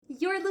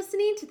are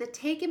listening to the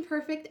Take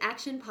Imperfect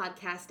Action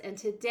podcast, and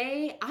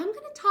today I'm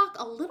going to talk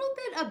a little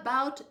bit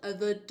about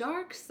the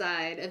dark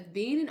side of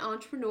being an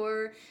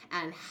entrepreneur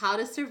and how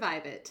to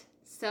survive it.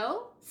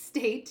 So,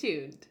 stay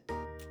tuned.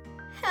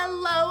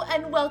 Hello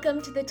and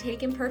welcome to the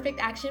Take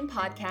Imperfect Action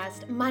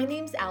podcast. My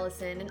name's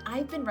Allison and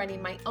I've been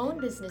running my own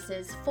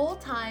businesses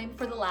full-time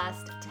for the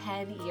last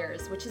 10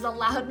 years, which has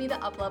allowed me to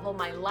up-level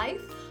my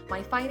life,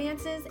 my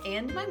finances,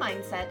 and my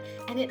mindset,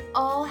 and it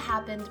all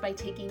happened by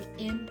taking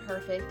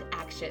imperfect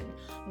action.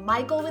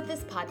 My goal with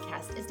this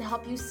podcast is to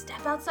help you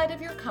step outside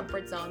of your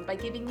comfort zone by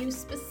giving you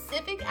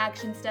specific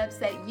action steps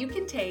that you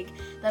can take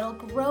that'll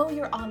grow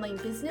your online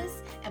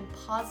business and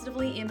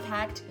positively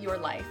impact your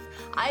life.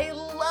 I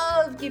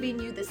love giving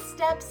you the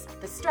steps,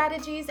 the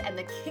strategies, and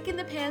the kick in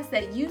the pants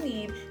that you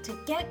need to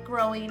get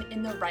growing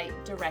in the right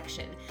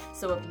direction.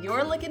 So if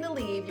you're looking to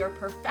leave your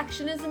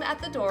perfectionism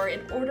at the door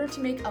in order to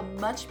make a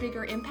much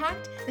bigger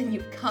impact, then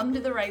you've come to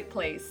the right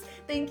place.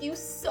 Thank you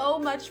so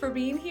much for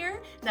being here.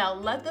 Now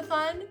let the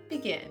fun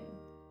begin.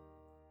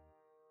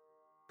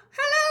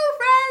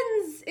 Hello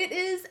friends! It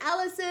is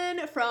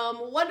Allison from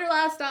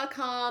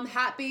Wonderlast.com.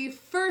 Happy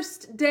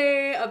first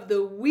day of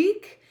the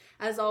week.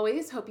 As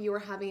always, hope you are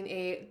having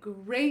a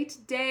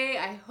great day.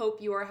 I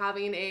hope you are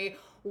having a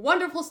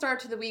wonderful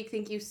start to the week.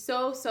 Thank you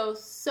so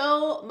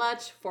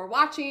much for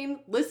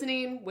watching,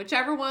 listening,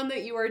 whichever one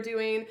that you are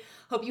doing.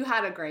 Hope you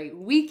had a great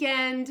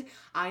weekend.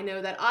 I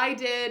know that I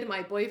did.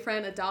 My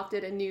boyfriend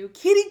adopted a new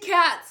kitty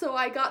cat, so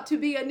I got to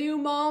be a new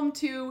mom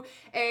to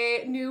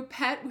a new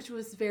pet, which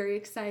was very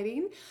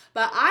exciting.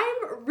 But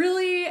I'm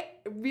really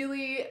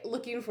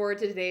looking forward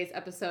to today's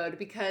episode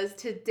because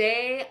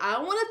today I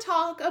want to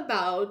talk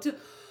about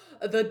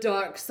the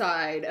dark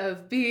side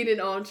of being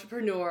an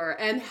entrepreneur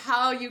and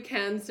how you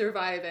can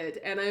survive it.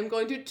 And I'm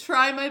going to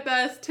try my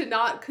best to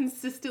not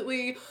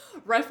consistently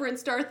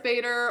reference Darth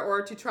Vader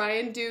or to try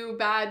and do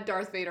bad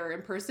Darth Vader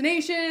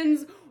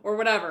impersonations or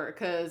whatever,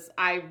 because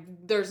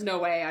there's no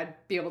way I'd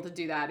be able to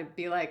do that. It'd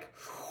be like,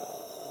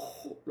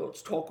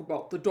 let's talk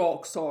about the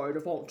dark side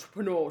of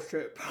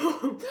entrepreneurship.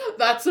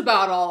 That's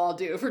about all I'll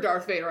do for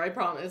Darth Vader, I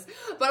promise.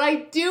 But I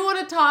do want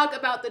to talk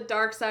about the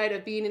dark side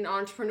of being an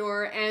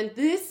entrepreneur, and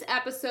this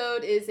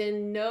episode is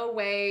in no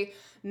way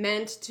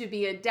meant to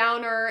be a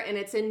downer, and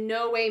it's in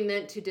no way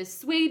meant to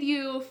dissuade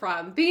you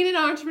from being an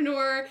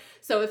entrepreneur.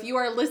 So if you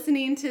are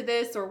listening to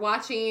this or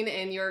watching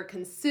and you're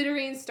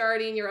considering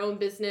starting your own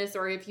business,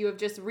 or if you have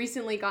just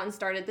recently gotten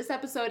started, this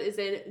episode is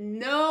in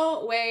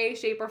no way,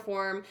 shape, or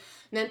form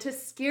meant to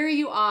scare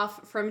you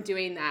off from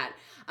doing that.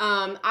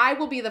 I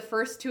will be the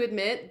first to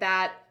admit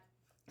that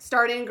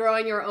starting and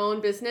growing your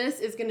own business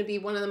is going to be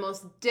one of the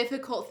most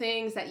difficult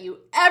things that you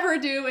ever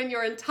do in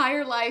your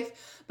entire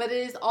life, but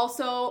it is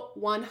also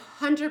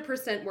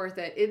 100% worth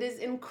it. It is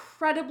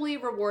incredibly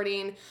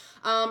rewarding.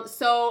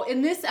 So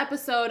in this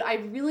episode, I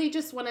really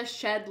just want to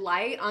shed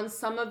light on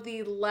some of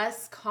the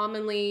less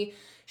commonly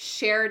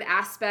shared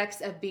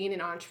aspects of being an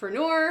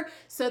entrepreneur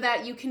so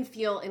that you can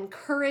feel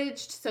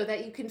encouraged, so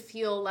that you can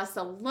feel less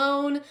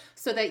alone,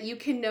 so that you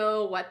can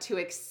know what to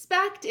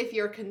expect if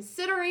you're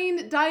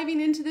considering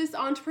diving into this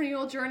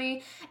entrepreneurial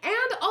journey,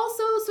 and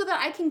also so that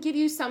I can give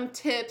you some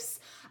tips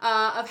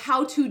of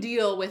how to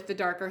deal with the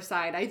darker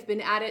side. I've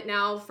been at it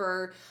now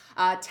for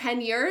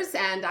 10 years,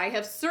 and I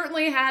have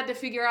certainly had to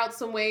figure out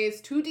some ways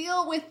to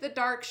deal with the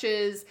dark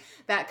shiz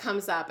that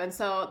comes up. And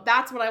so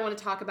that's what I want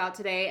to talk about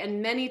today.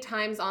 And many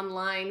times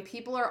online,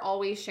 people are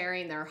always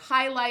sharing their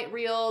highlight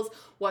reels,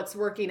 what's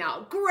working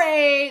out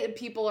great.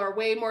 People are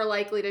way more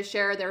likely to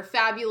share their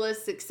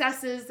fabulous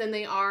successes than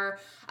they are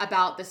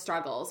about the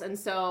struggles. And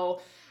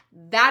so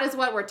that is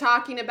what we're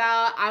talking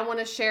about. I want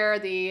to share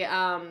the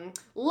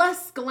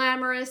less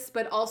glamorous,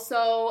 but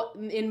also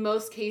in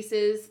most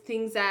cases,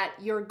 things that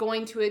you're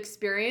going to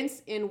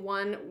experience in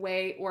one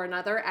way or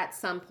another at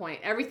some point.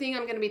 Everything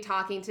I'm going to be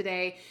talking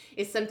today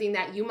is something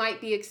that you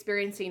might be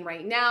experiencing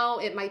right now.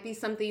 It might be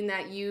something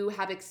that you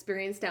have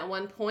experienced at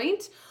one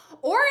point,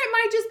 or it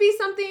might just be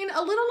something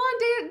a little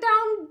on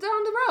down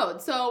the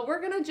road. So we're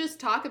going to just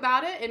talk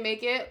about it and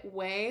make it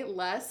way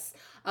less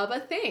of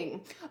a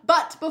thing.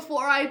 But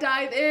before I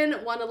dive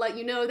in, want to let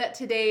you know that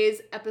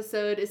today's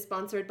episode is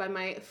sponsored by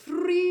my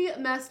free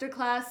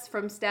masterclass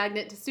From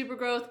Stagnant to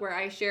Supergrowth, where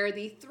I share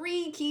the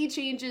 3 key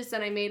changes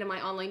that I made in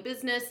my online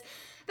business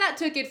that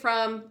took it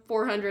from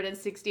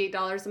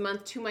 $468 a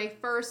month to my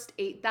first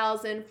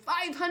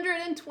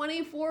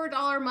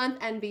 $8,524 month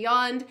and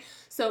beyond.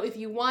 So if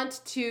you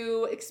want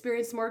to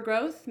experience more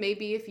growth,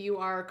 maybe if you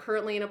are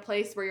currently in a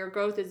place where your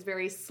growth is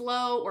very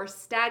slow or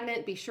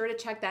stagnant, be sure to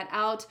check that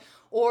out.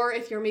 Or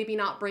if you're maybe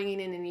not bringing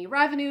in any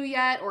revenue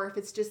yet, or if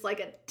it's just like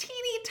a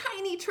teeny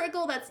tiny tiny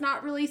trickle that's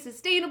not really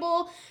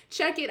sustainable,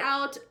 check it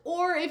out.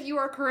 Or if you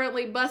are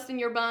currently busting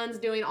your buns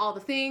doing all the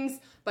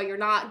things, but you're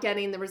not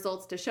getting the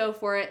results to show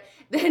for it,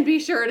 then be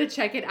sure to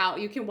check it out.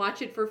 You can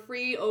watch it for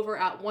free over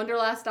at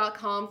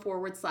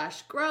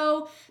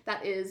wonderlast.com/grow.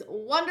 That is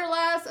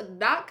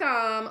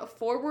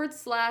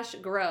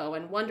wonderlast.com/grow.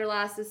 And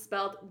Wonderlast is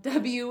spelled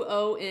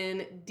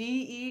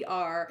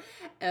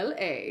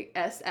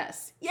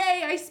WONDERLASS.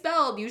 Yay, I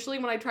spelled. Usually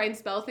when I try and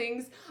spell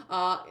things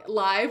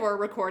live or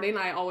recording,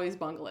 I always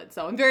bungle it.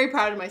 So I'm very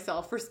proud of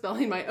myself for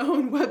spelling my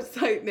own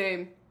website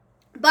name.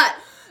 But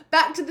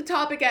back to the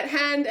topic at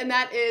hand, and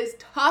that is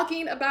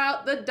talking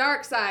about the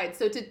dark side.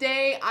 So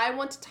today I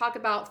want to talk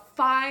about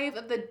 5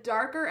 of the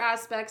darker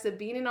aspects of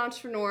being an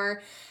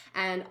entrepreneur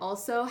and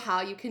also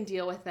how you can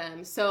deal with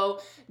them. So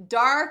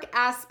dark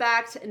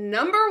aspect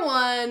number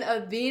 1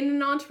 of being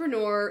an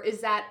entrepreneur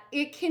is that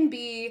it can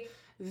be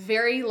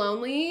very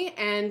lonely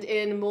and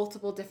in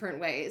multiple different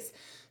ways.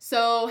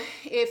 So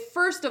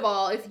first of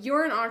all, if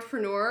you're an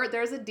entrepreneur,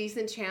 there's a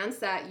decent chance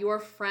that your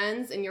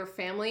friends and your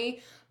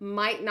family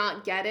might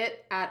not get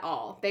it at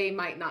all. They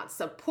might not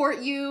support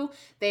you.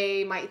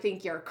 They might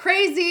think you're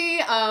crazy,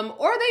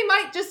 or they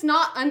might just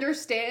not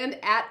understand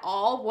at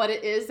all what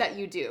it is that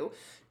you do.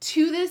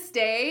 To this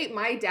day,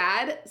 my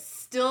dad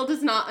still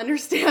does not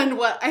understand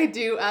what I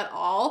do at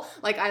all.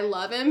 Like, I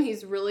love him.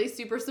 He's really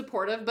super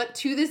supportive. But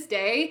to this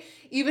day,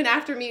 even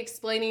after me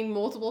explaining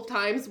multiple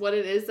times what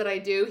it is that I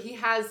do, he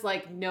has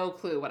like no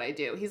clue what I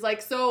do. He's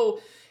like,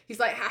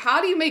 how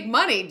do you make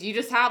money? Do you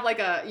just have like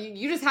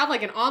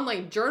an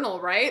online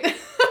journal, right?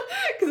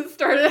 Because it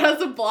started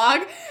as a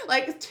blog.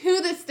 Like,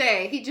 to this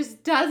day, he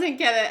just doesn't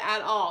get it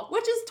at all,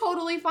 which is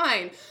totally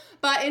fine.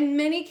 But in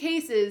many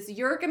cases,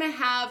 you're going to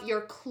have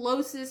your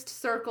closest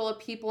circle of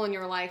people in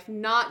your life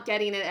not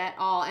getting it at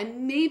all,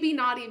 and maybe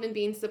not even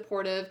being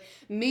supportive,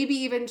 maybe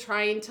even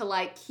trying to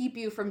like keep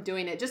you from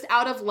doing it just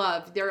out of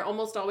love. They're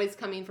almost always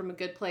coming from a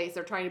good place.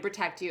 They're trying to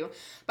protect you,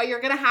 but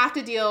you're going to have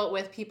to deal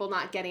with people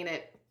not getting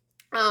it.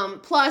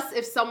 Plus,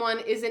 if someone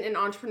isn't an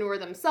entrepreneur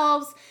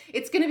themselves,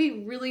 it's going to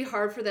be really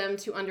hard for them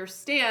to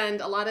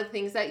understand a lot of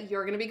things that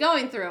you're going to be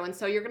going through. And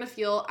so you're going to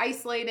feel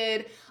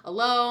isolated,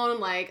 alone,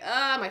 like,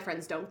 my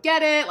friends don't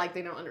get it, like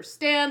they don't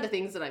understand the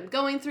things that I'm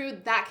going through.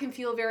 That can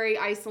feel very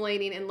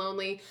isolating and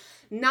lonely.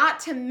 Not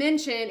to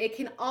mention, it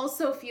can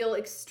also feel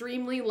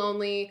extremely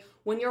lonely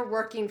when you're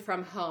working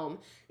from home.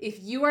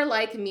 If you are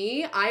like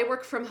me, I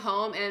work from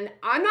home and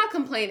I'm not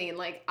complaining.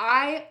 Like,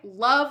 I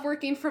love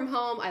working from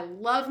home. I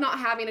love not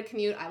having a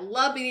commute. I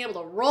love being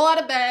able to roll out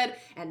of bed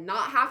and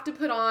not have to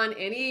put on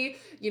any,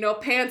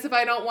 pants if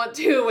I don't want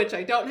to, which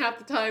I don't have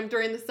the time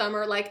during the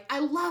summer. Like, I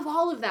love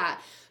all of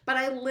that. But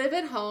I live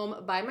at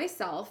home by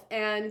myself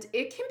and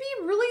it can be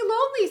really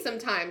lonely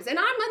sometimes. And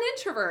I'm an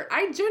introvert.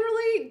 I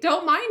generally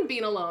don't mind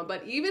being alone,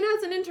 but even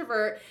as an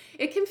introvert,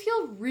 it can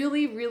feel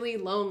really, really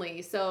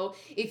lonely. So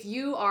if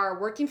you are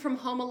working from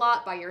home a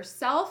lot by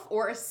yourself,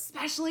 or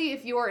especially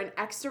if you're an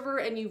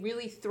extrovert and you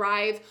really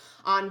thrive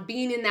on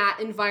being in that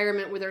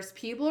environment where there's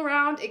people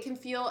around, it can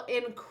feel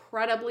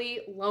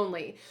incredibly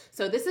lonely.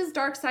 So this is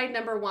dark side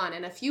number 1,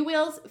 and a few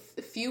ways,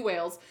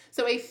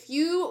 I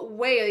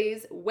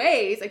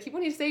keep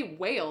wanting to say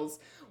whales.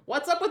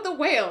 What's up with the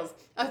whales?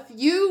 A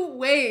few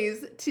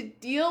ways to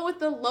deal with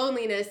the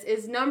loneliness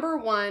is number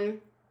 1,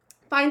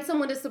 find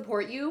someone to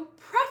support you,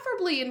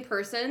 preferably in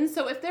person.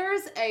 So if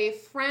there's a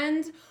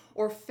friend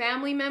or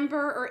family member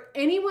or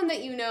anyone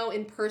that you know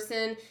in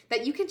person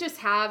that you can just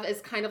have as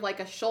kind of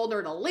like a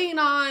shoulder to lean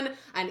on,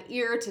 an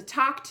ear to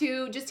talk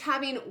to, just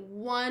having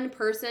one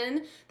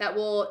person that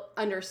will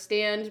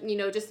understand,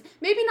 just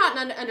maybe not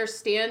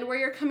understand where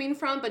you're coming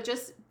from, but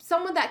just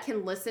someone that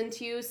can listen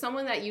to you,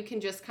 someone that you can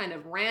just kind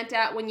of rant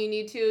at when you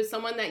need to,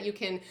 someone that you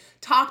can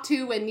talk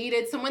to when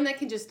needed, someone that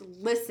can just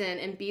listen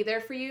and be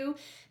there for you.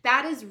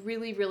 That is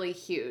really, really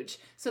huge.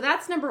 So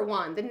that's number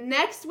 1. The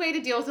next way to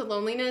deal with the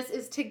loneliness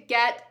is to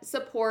get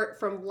support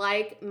from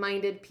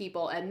like-minded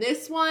people. And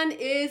this one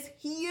is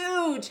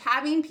huge.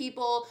 Having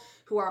people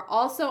who are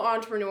also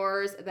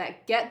entrepreneurs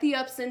that get the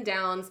ups and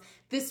downs.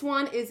 This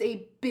one is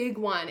a big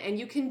one. And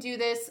you can do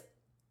this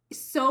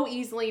so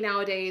easily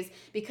nowadays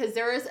because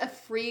there is a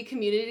free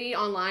community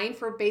online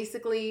for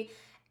basically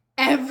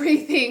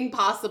everything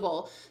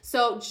possible.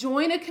 So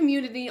join a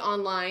community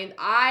online.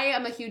 I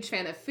am a huge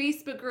fan of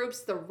Facebook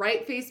groups, the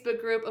right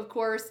Facebook group, of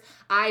course.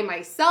 I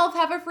myself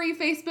have a free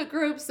Facebook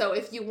group. So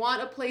if you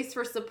want a place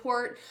for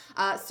support,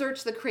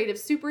 search the Creative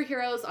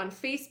Superheroes on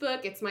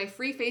Facebook. It's my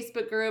free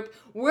Facebook group.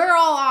 We're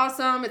all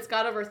awesome. It's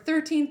got over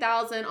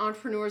 13,000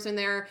 entrepreneurs in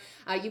there.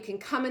 You can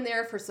come in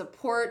there for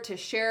support, to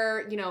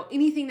share,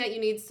 anything that you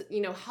need,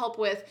 help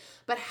with.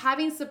 But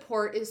having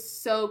support is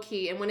so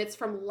key. And when it's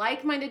from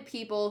like-minded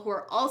people who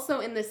are also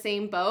also in the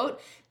same boat,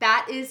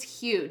 that is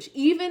huge.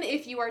 Even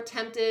if you are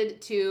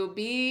tempted to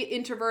be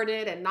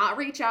introverted and not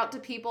reach out to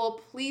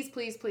people, please,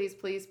 please, please,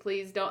 please,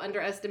 please don't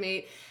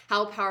underestimate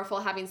how powerful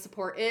having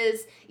support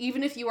is.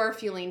 Even if you are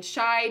feeling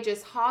shy,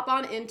 just hop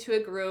on into a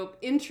group,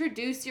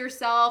 introduce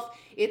yourself.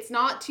 It's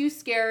not too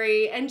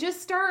scary, and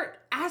just start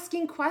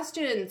asking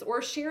questions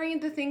or sharing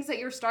the things that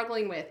you're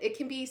struggling with. It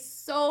can be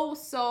so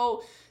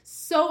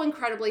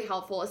incredibly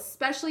helpful,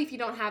 especially if you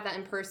don't have that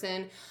in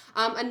person.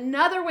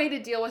 Another way to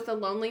deal with the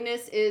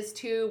loneliness is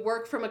to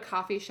work from a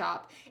coffee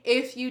shop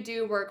if you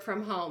do work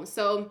from home.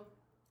 So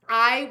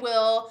I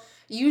will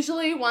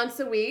usually once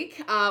a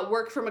week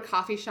work from a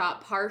coffee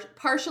shop,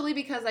 partially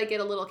because I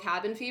get a little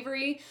cabin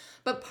fevery,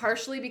 but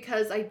partially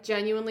because I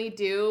genuinely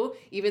do.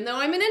 Even though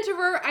I'm an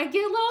introvert, I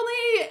get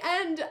lonely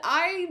and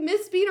I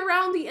miss being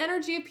around the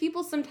energy of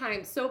people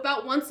sometimes. So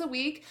about once a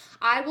week,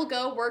 I will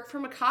go work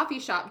from a coffee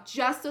shop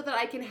just so that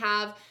I can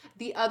have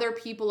the other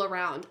people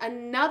around.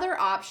 Another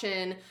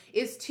option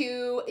is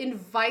to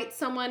invite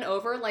someone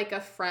over, like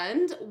a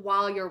friend,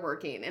 while you're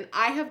working. And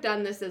I have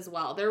done this as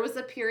well. There was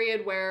a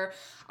period where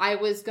I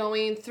was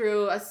going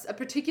through a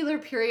particular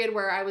period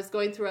where I was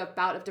going through a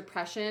bout of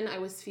depression. I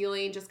was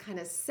feeling just kind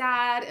of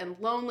sad and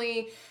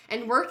lonely,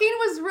 and working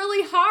was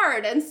really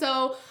hard. And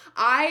so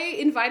I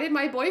invited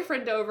my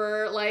boyfriend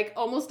over like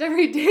almost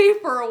every day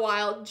for a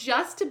while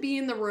just to be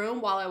in the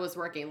room while I was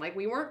working. Like,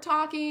 we weren't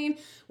talking,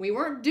 we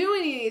weren't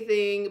doing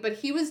anything, but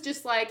he was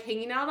just like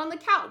hanging out on the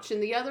couch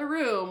in the other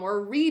room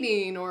or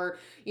reading or,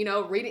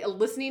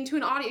 listening to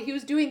an audio. He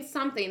was doing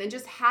something, and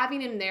just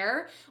having him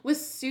there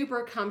was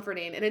super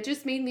comforting, and it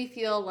just made me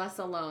feel less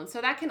alone.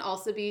 So that can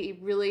also be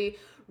a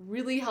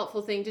really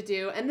helpful thing to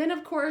do. And then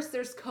of course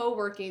there's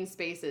co-working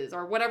spaces,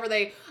 or whatever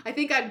I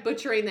think I'm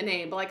butchering the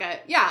name, but like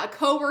a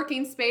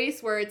co-working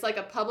space where it's like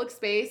a public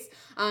space,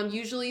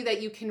 usually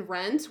that you can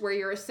rent, where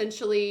you're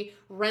essentially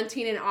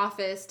renting an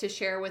office to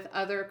share with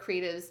other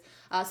creatives.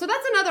 So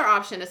that's another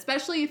option,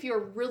 especially if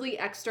you're really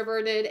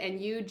extroverted and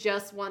you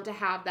just want to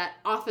have that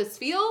office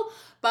feel,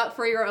 but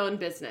for your own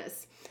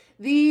business.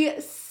 The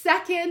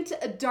second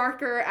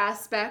darker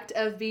aspect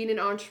of being an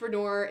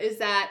entrepreneur is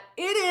that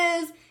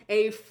it is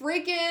a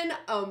freaking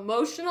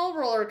emotional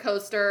roller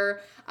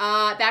coaster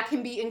that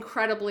can be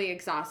incredibly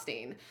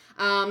exhausting.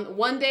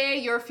 One day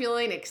you're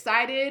feeling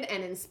excited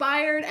and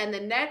inspired, and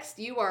the next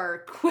you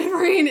are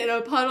quivering in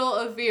a puddle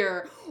of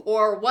fear.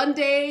 Or one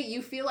day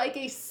you feel like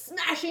a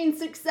smashing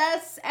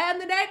success, and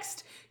the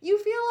next you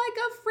feel like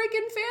a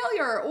freaking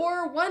failure.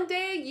 Or one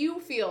day you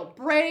feel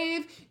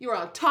brave, you're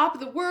on top of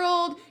the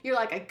world, you're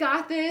like, I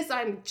got this,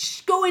 I'm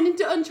going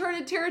into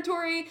uncharted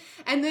territory.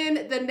 And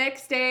then the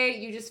next day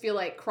you just feel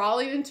like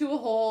crawling into a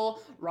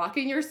hole,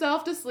 rocking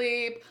yourself to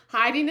sleep,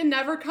 hiding and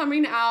never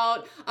coming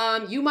out.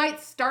 You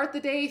might start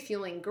the day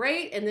feeling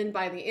great, and then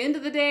by the end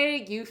of the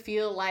day you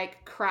feel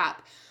like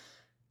crap.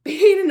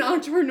 Being an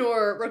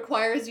entrepreneur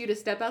requires you to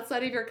step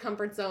outside of your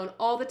comfort zone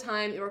all the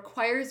time. It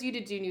requires you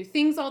to do new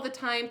things all the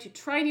time, to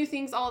try new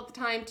things all the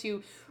time,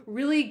 to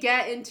really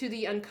get into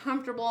the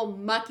uncomfortable,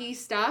 mucky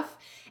stuff.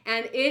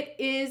 And it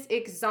is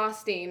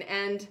exhausting.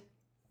 And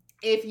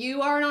if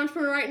you are an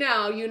entrepreneur right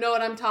now, you know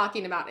what I'm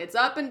talking about. It's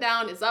up and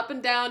down, it's up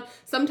and down.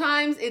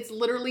 Sometimes it's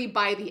literally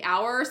by the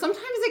hour.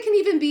 Sometimes it can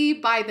even be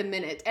by the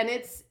minute, and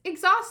it's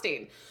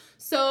exhausting.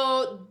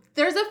 So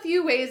there's a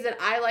few ways that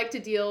I like to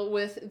deal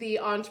with the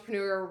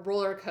entrepreneur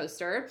roller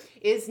coaster.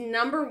 Is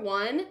number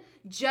one,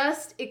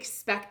 just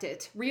expect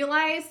it.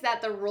 Realize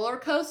that the roller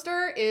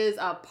coaster is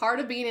a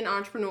part of being an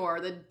entrepreneur.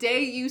 The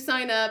day you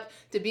sign up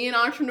to be an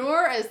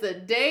entrepreneur is the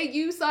day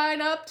you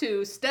sign up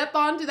to step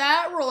onto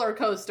that roller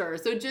coaster.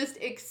 So just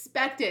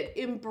expect it,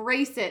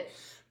 embrace it.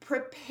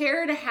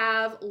 Prepare to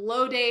have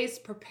low days,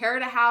 prepare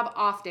to have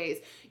off days.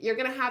 You're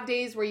gonna have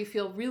days where you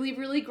feel really,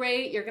 really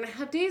great. You're gonna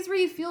have days where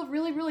you feel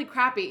really, really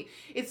crappy.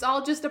 It's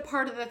all just a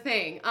part of the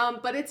thing,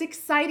 but it's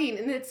exciting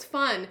and it's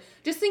fun.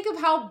 Just think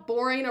of how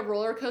boring a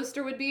roller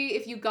coaster would be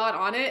if you got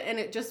on it and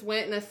it just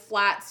went in a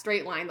flat,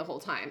 straight line the whole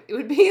time. It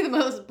would be the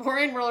most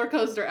boring roller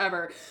coaster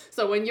ever.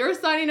 So when you're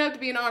signing up to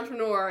be an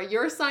entrepreneur,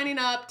 you're signing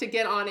up to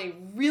get on a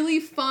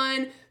really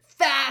fun,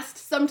 fast,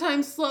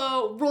 sometimes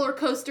slow roller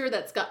coaster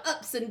that's got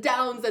ups and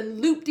downs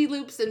and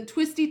loop-de-loops and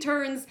twisty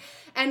turns,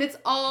 and it's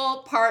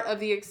all part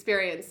of the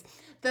experience.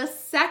 The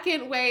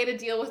second way to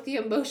deal with the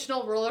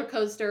emotional roller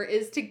coaster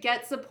is to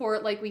get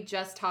support like we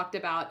just talked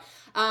about.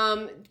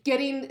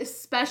 Getting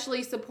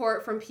especially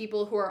support from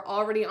people who are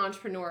already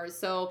entrepreneurs.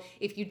 So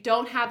if you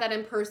don't have that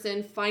in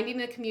person,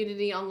 finding a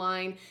community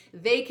online,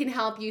 they can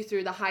help you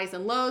through the highs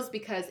and lows,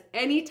 because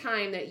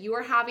anytime that you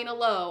are having a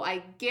low,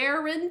 I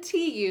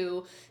guarantee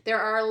you there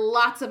are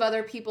lots of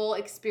other people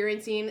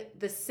experiencing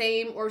the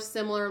same or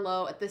similar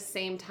low at the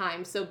same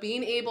time. So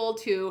being able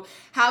to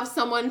have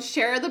someone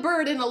share the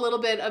burden a little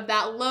bit of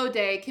that low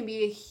day can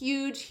be a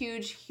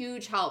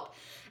huge help.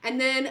 And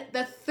then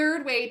the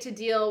third way to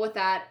deal with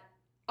that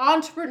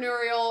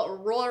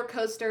entrepreneurial roller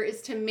coaster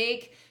is to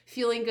make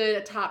feeling good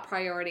a top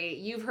priority.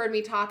 You've heard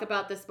me talk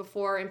about this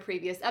before in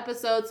previous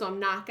episodes, so I'm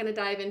not going to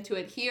dive into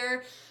it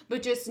here,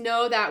 but just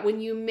know that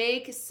when you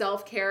make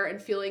self-care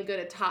and feeling good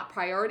a top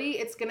priority,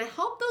 it's going to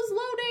help those low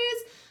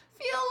days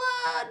feel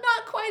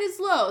not quite as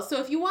low. So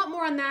if you want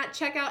more on that,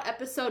 check out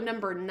episode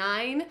number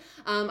 9.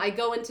 I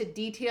go into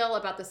detail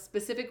about the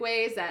specific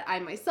ways that I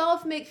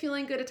myself make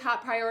feeling good a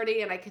top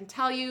priority, and I can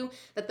tell you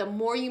that the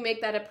more you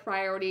make that a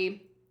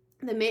priority,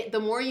 the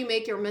more you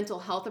make your mental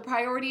health a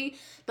priority,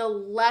 the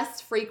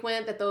less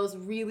frequent that those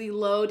really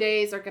low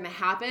days are going to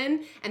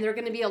happen, and they're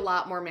going to be a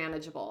lot more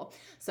manageable.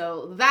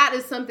 So that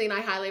is something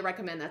I highly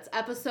recommend. That's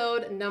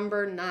episode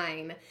number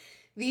 9.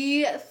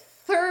 The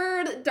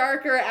third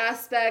darker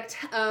aspect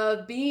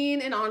of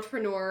being an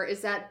entrepreneur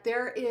is that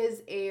there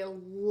is a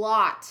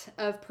lot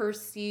of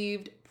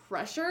perceived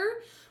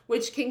pressure,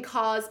 which can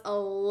cause a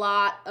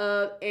lot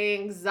of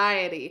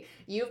anxiety.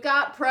 You've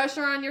got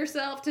pressure on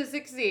yourself to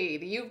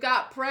succeed. You've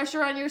got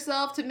pressure on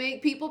yourself to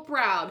make people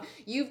proud.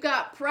 You've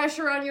got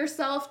pressure on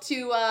yourself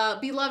to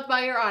be loved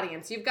by your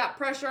audience. You've got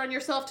pressure on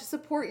yourself to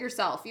support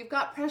yourself. You've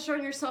got pressure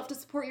on yourself to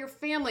support your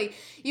family.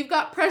 You've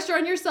got pressure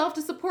on yourself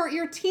to support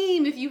your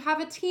team if you have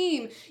a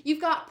team.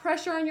 You've got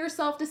pressure on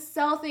yourself to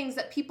sell things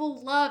that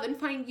people love and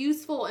find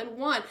useful and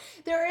want.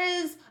 There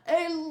is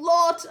a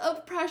lot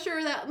of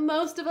pressure that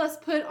most of us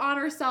put on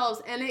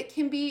ourselves, and it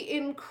can be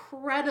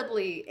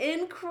incredibly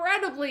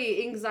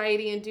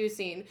anxiety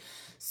inducing.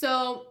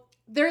 So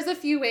there's a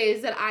few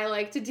ways that I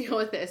like to deal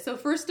with this. So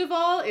first of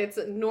all, it's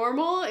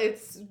normal.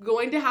 It's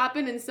going to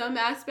happen in some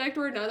aspect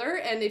or another.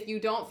 And if you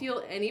don't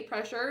feel any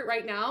pressure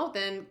right now,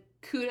 then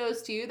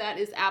kudos to you. That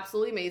is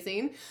absolutely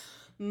amazing.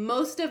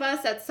 Most of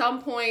us at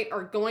some point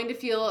are going to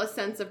feel a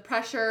sense of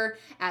pressure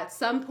at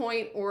some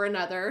point or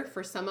another.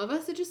 For some of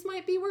us, it just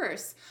might be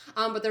worse.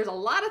 But there's a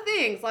lot of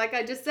things, like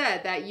I just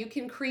said, that you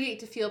can create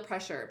to feel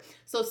pressure.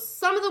 So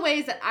some of the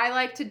ways that I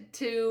like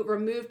to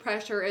remove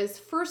pressure is,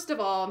 first of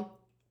all,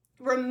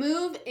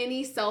 remove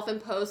any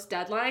self-imposed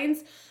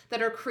deadlines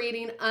that are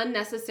creating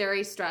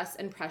unnecessary stress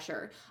and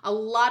pressure. A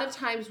lot of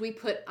times we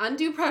put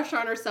undue pressure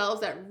on ourselves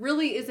that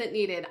really isn't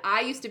needed.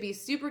 I used to be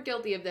super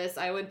guilty of this.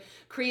 I would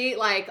create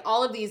like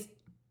all of these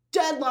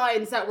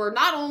deadlines that were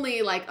not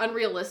only like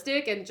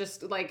unrealistic and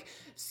just like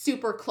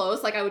super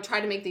close. Like I would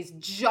try to make these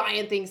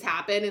giant things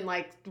happen in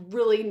like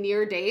really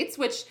near dates,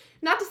 which,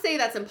 not to say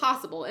that's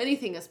impossible,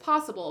 anything is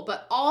possible,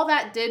 but all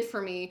that did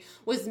for me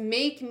was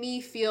make me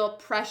feel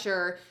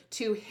pressure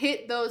to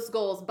hit those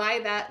goals by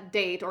that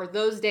date or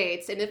those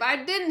dates. And if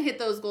I didn't hit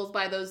those goals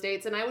by those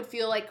dates, and I would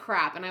feel like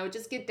crap and I would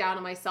just get down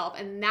on myself.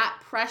 And that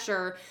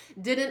pressure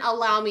didn't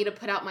allow me to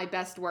put out my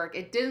best work.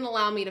 It didn't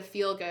allow me to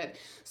feel good.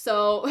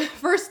 So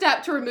first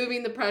step to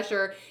removing the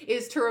pressure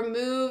is to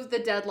remove the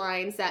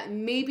deadlines that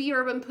maybe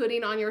you've been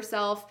putting on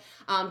yourself.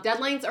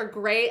 Deadlines are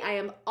great. I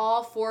am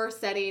all for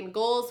setting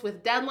goals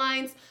with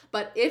deadlines,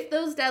 but if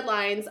those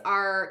deadlines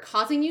are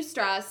causing you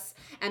stress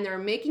and they're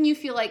making you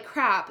feel like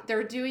crap,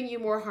 they're doing you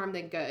more harm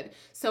than good.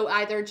 So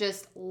either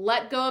just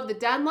let go of the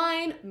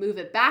deadline, move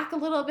it back a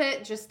little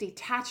bit, just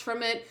detach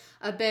from it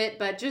a bit,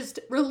 but just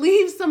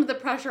relieve some of the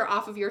pressure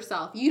off of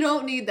yourself. You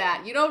don't need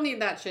that. You don't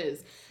need that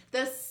shiz.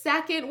 The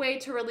second way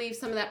to relieve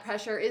some of that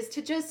pressure is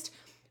to just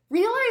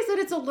realize that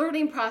it's a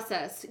learning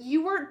process.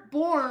 You weren't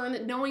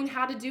born knowing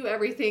how to do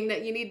everything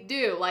that you need to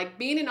do. Like,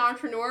 being an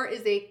entrepreneur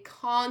is a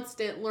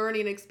constant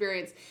learning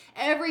experience.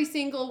 Every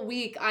single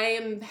week, I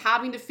am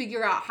having to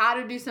figure out how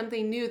to do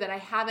something new that I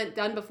haven't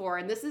done before.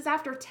 And this is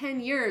after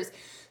 10 years.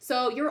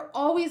 So you're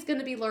always going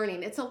to be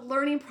learning. It's a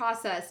learning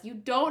process.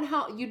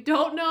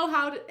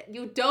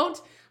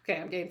 Okay,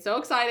 I'm getting so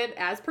excited,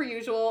 as per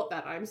usual,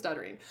 that I'm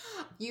stuttering.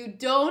 You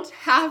don't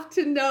have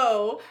to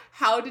know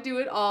how to do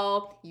it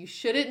all. You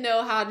shouldn't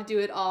know how to do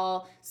it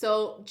all.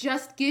 So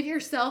just give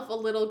yourself a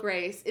little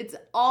grace. It's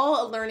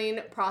all a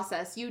learning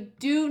process. You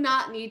do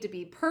not need to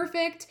be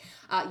perfect.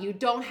 You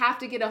don't have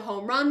to get a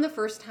home run the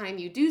first time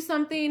you do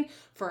something.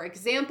 For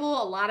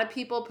example, a lot of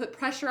people put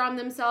pressure on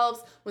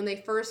themselves when they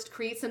first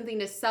create something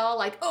to sell,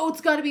 like, oh, it's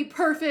got to be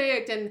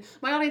perfect and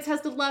my audience has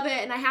to love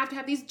it and I have to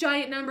have these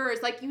giant numbers.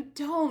 Like, you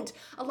don't.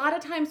 A lot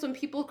of times when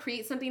people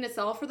create something to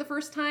sell for the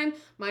first time,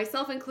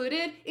 myself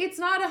included, it's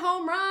not a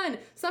home run.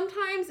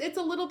 Sometimes it's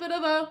a little bit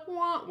of a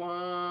wah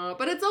wah,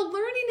 but it's a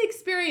learning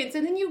experience.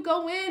 And then you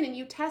go in and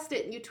you test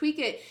it and you tweak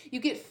it, you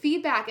get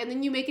feedback, and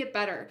then you make it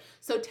better.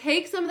 So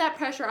take some of that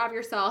pressure off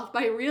yourself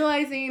by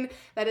realizing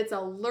that it's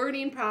a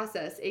learning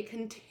process, a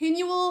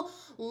continual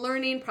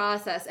learning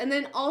process. And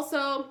then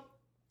also,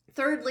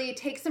 thirdly,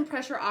 take some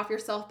pressure off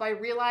yourself by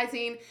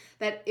realizing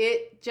that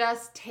it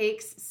just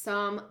takes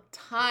some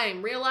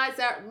time. Realize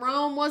that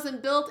Rome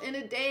wasn't built in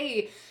a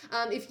day.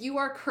 If you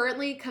are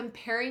currently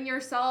comparing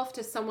yourself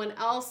to someone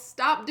else,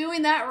 stop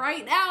doing that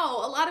right now.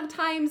 A lot of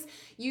times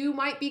you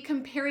might be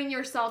comparing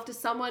yourself to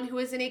someone who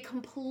is in a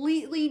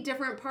completely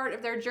different part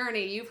of their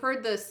journey. You've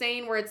heard the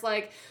saying where it's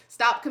like,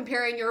 stop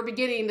comparing your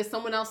beginning to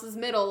someone else's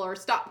middle, or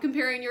stop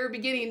comparing your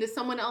beginning to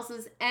someone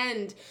else's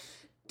end.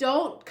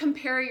 Don't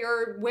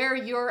compare where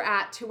you're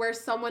at to where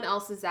someone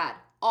else is at.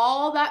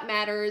 All that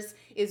matters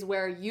is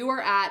where you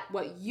are at,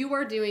 what you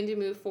are doing to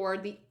move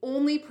forward. The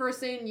only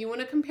person you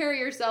want to compare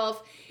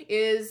yourself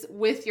is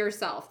with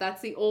yourself.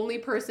 That's the only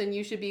person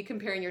you should be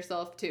comparing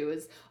yourself to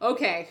is,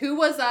 okay, who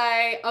was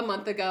I a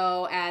month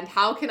ago and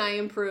how can I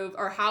improve,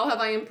 or how have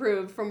I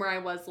improved from where I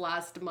was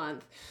last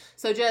month?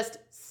 So just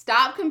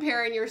stop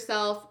comparing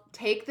yourself.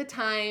 Take the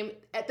time.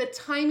 The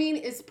timing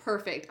is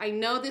perfect. I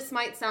know this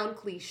might sound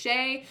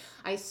cliche.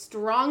 I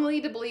strongly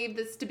believe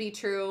this to be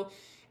true.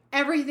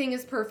 Everything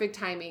is perfect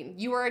timing.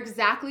 You are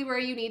exactly where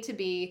you need to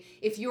be.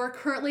 If you are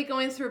currently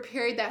going through a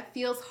period that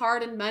feels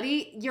hard and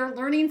muddy, you're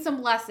learning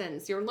some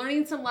lessons. You're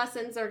learning some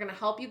lessons that are going to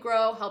help you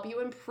grow, help you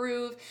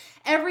improve.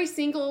 Every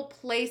single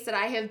place that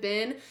I have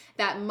been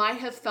that might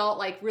have felt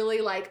like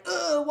really like,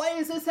 oh, why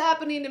is this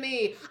happening to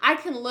me? I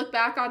can look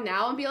back on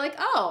now and be like,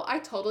 oh, I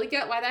totally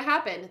get why that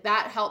happened.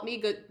 That helped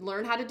me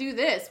learn how to do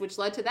this, which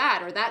led to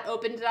that, or that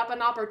opened up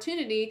an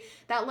opportunity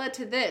that led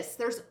to this.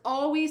 There's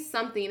always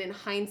something in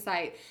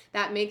hindsight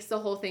that makes the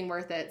whole thing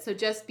worth it. So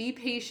just be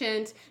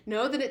patient,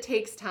 know that it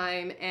takes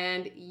time,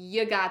 and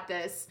you got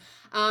this.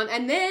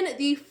 And then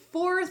the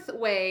fourth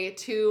way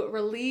to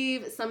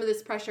relieve some of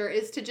this pressure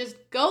is to just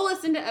go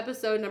listen to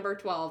episode number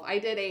 12. I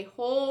did a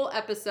whole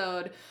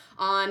episode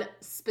on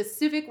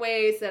specific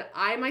ways that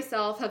I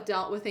myself have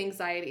dealt with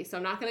anxiety. So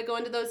I'm not going to go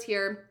into those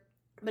here,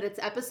 but it's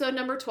episode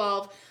number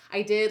 12.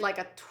 I did like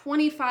a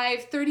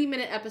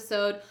 30-minute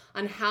episode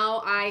on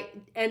how I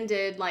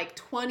ended like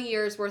 20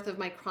 years worth of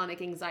my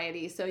chronic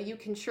anxiety. So you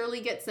can surely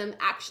get some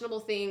actionable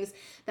things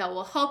that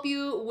will help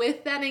you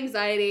with that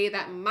anxiety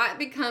that might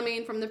be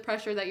coming from the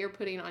pressure that you're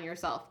putting on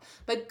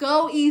yourself. But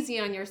go easy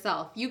on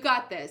yourself. You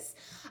got this.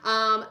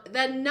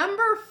 The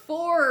number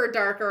 4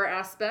 darker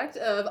aspect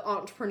of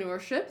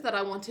entrepreneurship that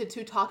I wanted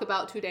to talk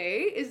about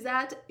today is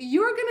that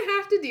you're going to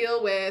have to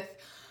deal with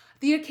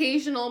the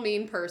occasional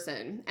mean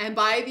person. And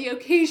by the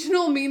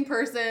occasional mean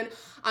person,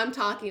 I'm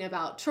talking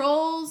about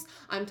trolls,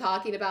 I'm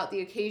talking about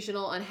the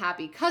occasional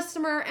unhappy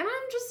customer, and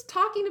I'm just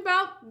talking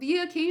about the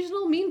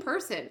occasional mean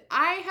person.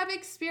 I have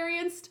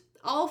experienced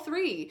all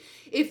three.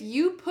 If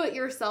you put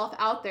yourself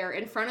out there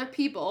in front of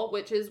people,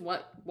 which is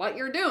what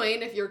you're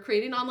doing if you're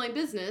creating online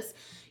business,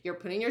 you're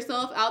putting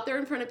yourself out there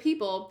in front of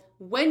people.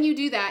 When you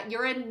do that,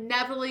 you're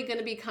inevitably going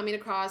to be coming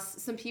across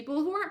some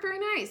people who aren't very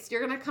nice.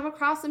 You're going to come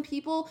across some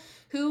people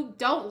who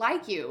don't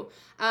like you.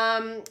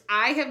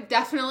 I have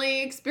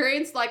definitely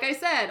experienced, like I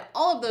said,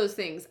 all of those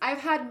things. I've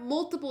had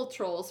multiple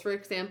trolls, for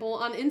example,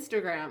 on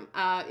Instagram.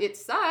 It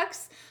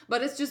sucks,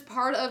 but it's just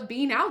part of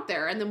being out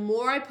there. And the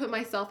more I put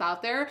myself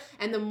out there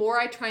and the more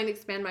I try and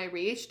expand my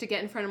reach to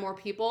get in front of more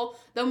people,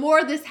 the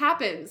more this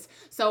happens.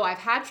 So I've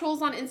had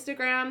trolls on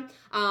Instagram.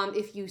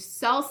 If you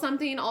sell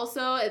something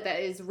also that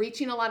is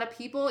reaching a lot of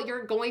people,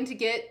 you're going to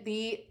get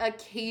the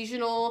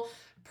occasional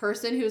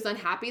person who's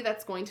unhappy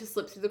that's going to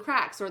slip through the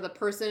cracks, or the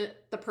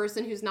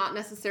person who's not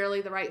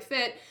necessarily the right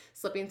fit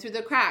slipping through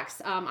the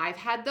cracks. I've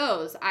had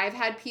those. I've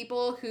had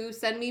people who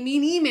send me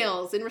mean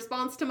emails in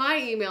response to my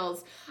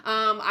emails.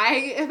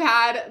 I have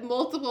had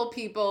multiple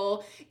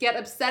people get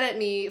upset at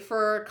me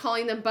for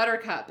calling them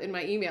buttercup in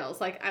my emails.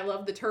 Like, I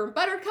love the term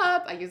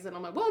buttercup. I use it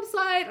on my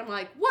website. I'm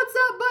like, what's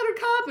up,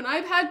 buttercup? And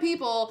I've had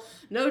people,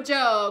 no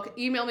joke,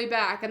 email me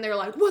back and they're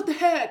like, what the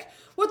heck?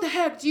 What the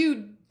heck do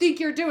you think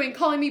you're doing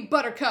calling me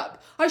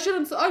buttercup? I should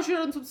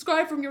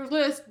unsubscribe from your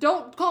list.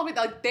 Don't call me.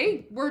 Like,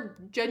 they were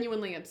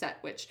genuinely upset,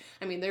 which,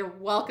 I mean, they're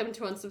welcome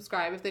to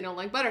unsubscribe if they don't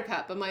like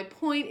buttercup. But my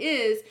point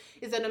is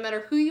that no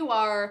matter who you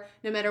are,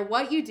 no matter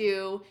what you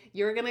do,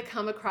 you're going to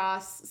come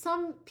across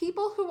some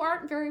people who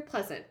aren't very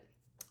pleasant.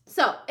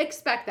 So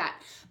expect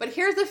that. But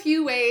here's a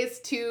few ways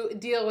to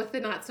deal with the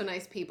not so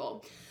nice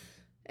people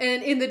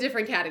and in the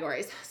different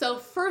categories. So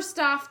first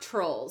off,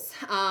 trolls.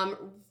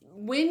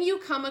 When you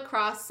come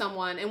across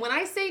someone, and when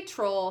I say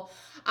troll,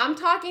 I'm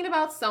talking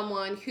about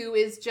someone who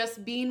is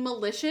just being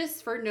malicious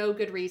for no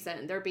good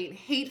reason. They're being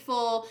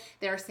hateful.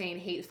 They're saying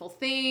hateful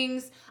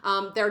things.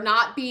 They're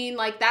not being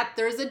like that.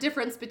 There's a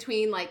difference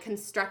between like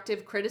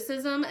constructive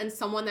criticism and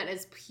someone that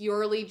is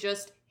purely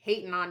just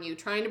hating on you,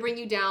 trying to bring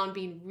you down,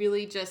 being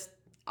really just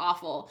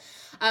awful.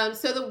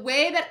 So the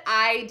way that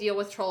I deal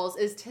with trolls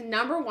is to,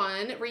 number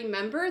one,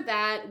 remember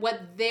that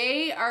what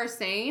they are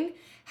saying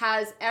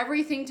has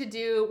everything to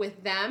do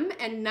with them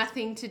and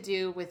nothing to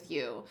do with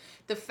you.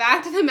 The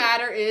fact of the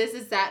matter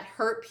is that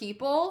hurt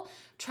people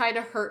try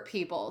to hurt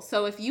people.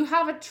 So if you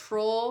have a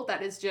troll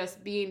that is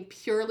just being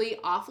purely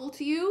awful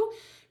to you,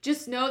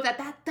 just know that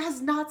that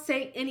does not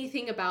say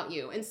anything about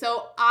you. And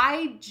so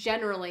I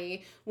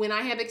generally, when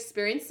I have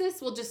experienced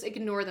this, will just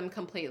ignore them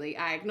completely.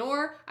 I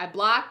ignore, I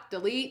block,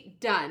 delete,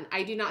 done.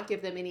 I do not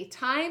give them any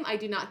time. I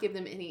do not give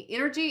them any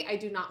energy. I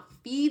do not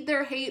feed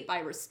their hate by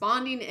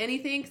responding to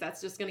anything, because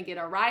that's just going to get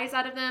a rise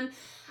out of them.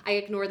 I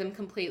ignore them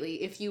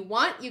completely. If you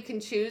want, you can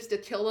choose to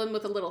kill them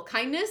with a little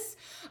kindness,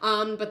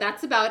 but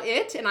that's about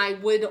it. And I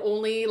would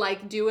only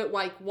like do it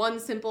like one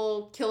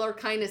simple killer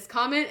kindness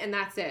comment, and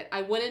that's it.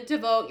 I wouldn't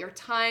devote your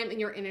time and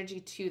your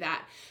energy to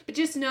that. But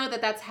just know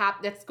that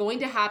that's going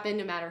to happen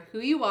no matter who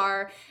you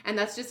are, and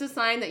that's just a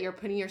sign that you're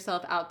putting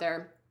yourself out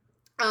there.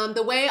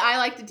 The way I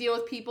like to deal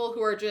with people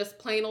who are just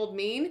plain old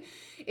mean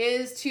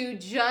is to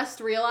just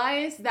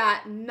realize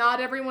that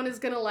not everyone is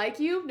going to like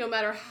you no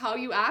matter how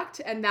you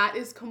act, and that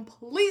is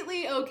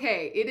completely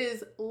okay. It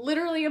is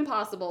literally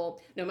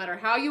impossible, no matter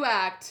how you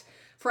act,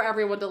 for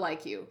everyone to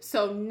like you.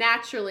 So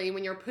naturally,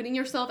 when you're putting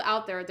yourself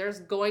out there,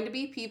 there's going to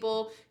be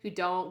people who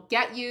don't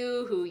get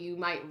you, who you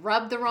might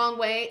rub the wrong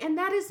way, and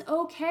that is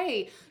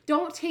okay.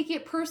 Don't take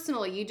it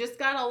personally. You just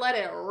gotta let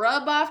it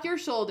rub off your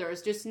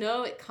shoulders. Just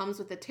know it comes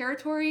with the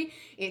territory.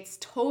 It's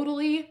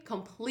totally,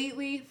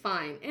 completely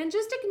fine. And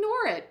just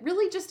ignore it.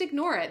 Really just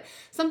ignore it.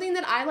 Something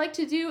that I like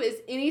to do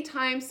is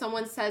anytime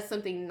someone says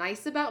something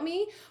nice about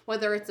me,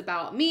 whether it's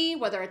about me,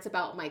 whether it's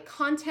about my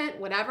content,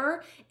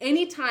 whatever,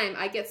 anytime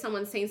I get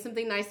someone saying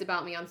something nice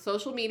about me on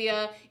social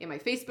media, in my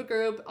Facebook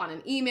group, on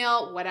an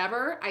email,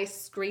 whatever, I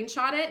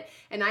screenshot it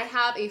and I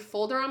have a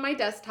folder on my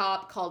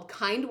desktop called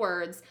Kind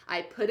Words.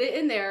 I put it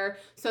in there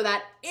so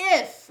that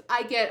if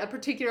I get a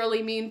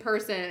particularly mean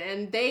person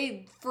and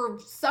they, for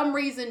some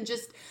reason,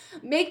 just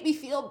make me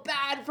feel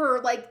bad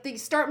they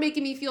start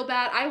making me feel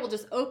bad, I will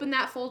just open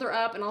that folder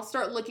up and I'll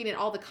start looking at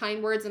all the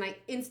kind words and I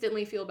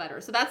instantly feel better.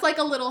 So that's like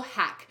a little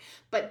hack,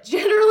 but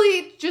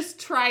generally just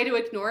try to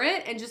ignore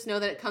it and just know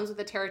that it comes with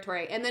the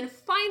territory. And then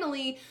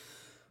finally,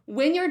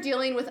 when you're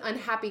dealing with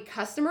unhappy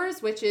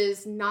customers, which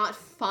is not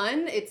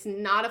fun, it's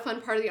not a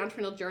fun part of the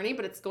entrepreneurial journey,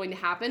 but it's going to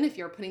happen if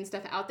you're putting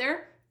stuff out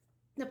there.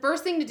 The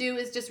first thing to do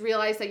is just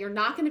realize that you're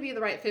not going to be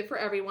the right fit for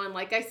everyone,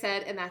 like I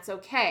said, and that's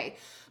okay.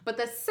 But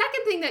the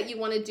second thing that you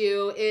want to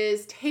do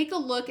is take a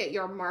look at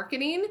your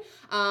marketing.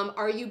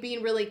 Are you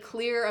being really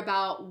clear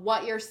about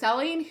what you're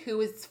selling, who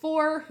it's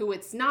for, who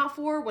it's not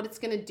for, what it's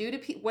going to do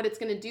what it's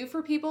going to do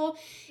for people?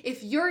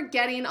 If you're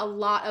getting a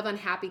lot of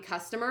unhappy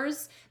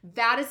customers,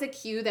 that is a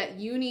cue that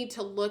you need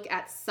to look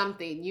at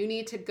something. You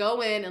need to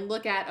go in and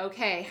look at,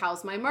 okay,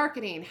 how's my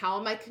marketing? How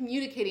am I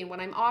communicating what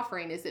I'm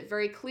offering? Is it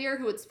very clear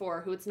who it's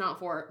for, who it's not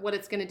for, what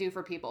it's going to do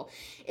for people?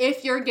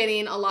 If you're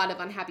getting a lot of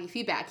unhappy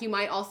feedback, you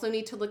might also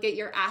need to look at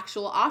your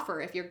actual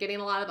offer. If you're getting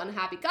a lot of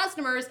unhappy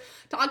customers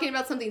talking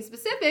about something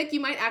specific,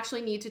 you might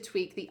actually need to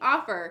tweak the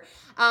offer.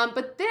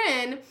 But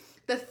then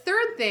the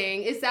third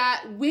thing is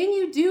that when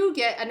you do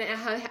get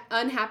an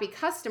unhappy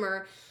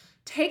customer,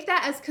 take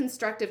that as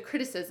constructive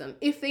criticism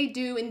if they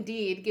do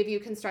indeed give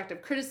you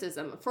constructive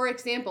criticism. For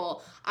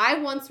example, I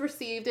once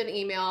received an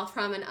email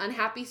from an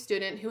unhappy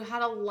student who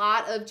had a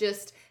lot of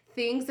just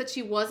things that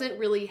she wasn't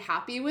really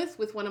happy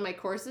with one of my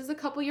courses a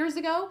couple years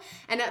ago.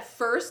 And at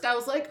first I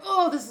was like,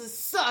 oh,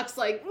 sucks.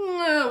 I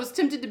was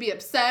tempted to be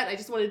upset. I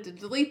just wanted to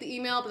delete the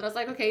email, but I was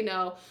like, okay,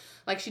 no.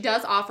 She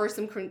does offer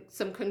some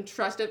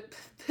constructive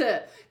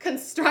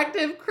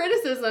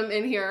criticism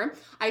in here.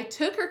 I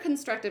took her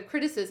constructive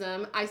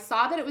criticism. I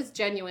saw that it was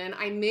genuine.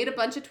 I made a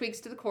bunch of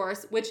tweaks to the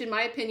course, which in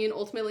my opinion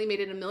ultimately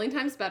made it a million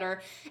times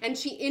better. And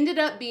she ended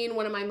up being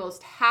one of my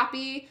most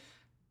happy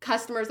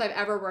customers I've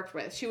ever worked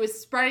with. She was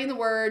spreading the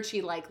word.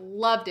 She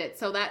loved it.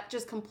 So that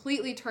just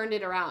completely turned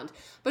it around.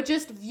 But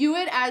just view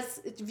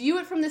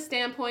it from the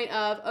standpoint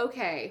of,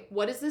 okay,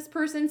 what is this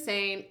person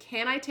saying?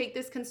 Can I take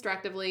this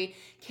constructively?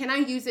 Can I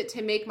use it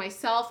to make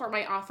myself or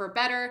my offer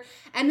better?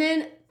 And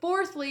then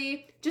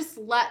fourthly, just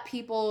let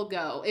people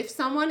go. If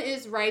someone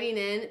is writing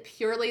in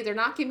purely, they're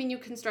not giving you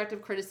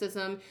constructive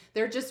criticism,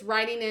 they're just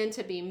writing in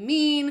to be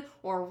mean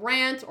or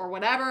rant or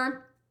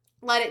whatever,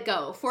 let it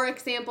go. For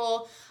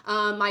example,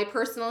 my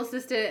personal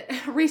assistant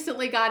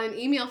recently got an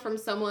email from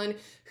someone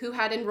who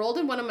had enrolled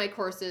in one of my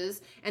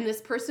courses, and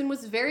this person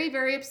was very,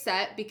 very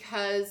upset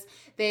because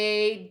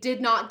they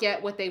did not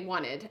get what they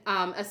wanted.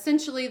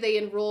 Essentially, they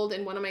enrolled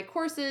in one of my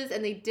courses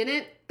and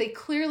they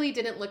clearly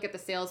didn't look at the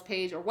sales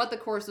page or what the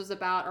course was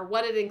about or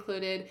what it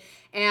included.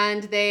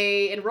 And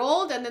they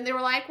enrolled and then they were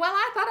like, well,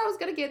 I thought I was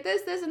going to get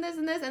this, this, and this,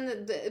 and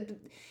this.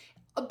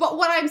 But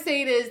what I'm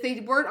saying is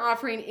they weren't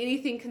offering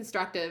anything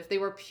constructive. They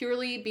were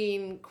purely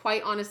being,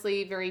 quite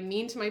honestly, very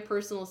mean to my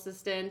personal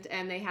assistant,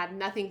 and they had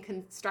nothing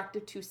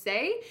constructive to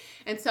say.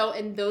 And so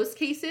in those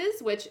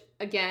cases, which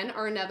again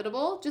are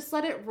inevitable, just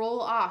let it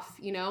roll off,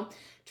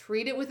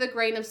 treat it with a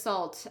grain of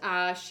salt.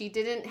 She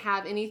didn't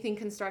have anything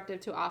constructive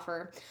to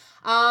offer.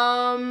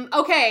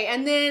 Okay,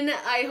 and then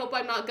I hope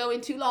I'm not going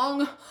too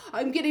long.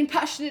 I'm getting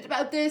passionate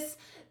about this.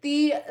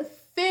 The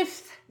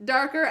fifth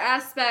darker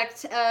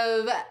aspect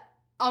of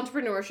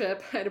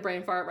entrepreneurship. I had a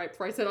brain fart right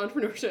before I said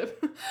entrepreneurship.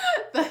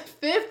 The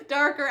fifth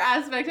darker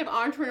aspect of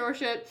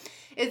entrepreneurship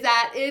is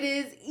that it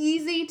is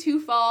easy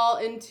to fall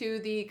into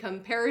the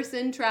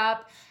comparison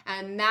trap,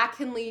 and that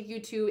can lead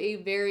you to a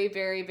very,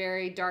 very,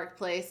 very dark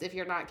place if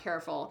you're not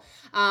careful.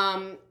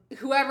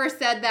 Whoever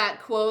said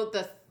that quote,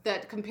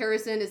 that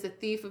comparison is a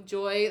thief of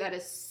joy, that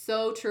is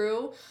so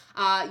true.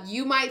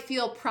 You might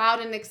feel proud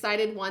and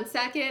excited 1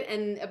 second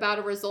and about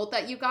a result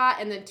that you got,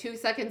 and then 2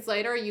 seconds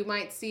later, you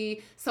might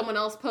see someone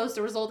else post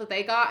a result that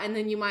they got, and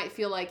then you might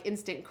feel like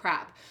instant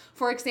crap.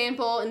 For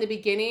example, in the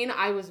beginning,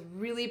 I was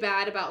really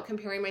bad about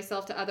comparing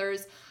myself to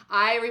others.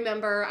 I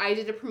remember I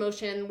did a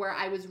promotion where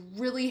I was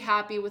really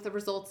happy with the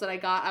results that I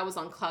got. I was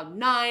on cloud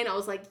 9. I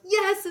was like,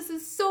 yes, this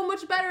is so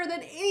much better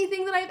than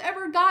anything that I've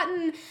ever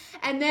gotten.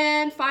 And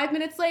then 5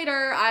 minutes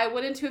later, I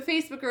went into a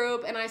Facebook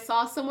group and I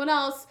saw someone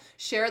else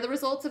share the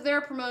results of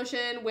their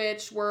promotion,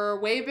 which were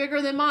way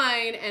bigger than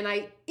mine. And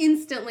I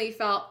instantly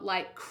felt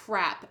like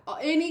crap.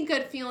 Any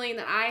good feeling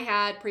that I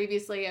had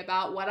previously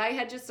about what I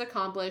had just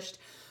accomplished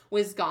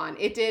was gone.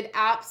 It did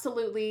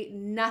absolutely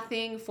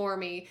nothing for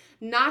me.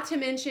 Not to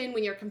mention,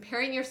 when you're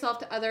comparing yourself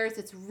to others,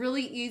 it's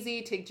really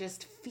easy to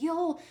just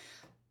feel,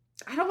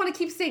 I don't want to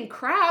keep saying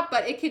crap,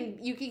 but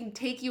you can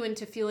take you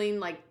into feeling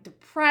like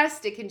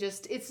depressed.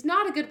 It's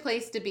not a good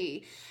place to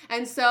be.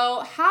 And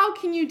so how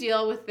can you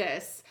deal with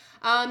this?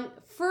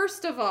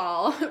 First of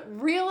all,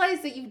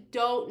 realize that you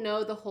don't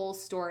know the whole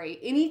story.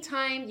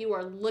 Anytime you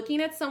are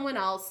looking at someone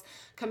else,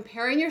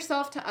 comparing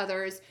yourself to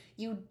others,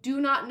 you do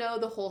not know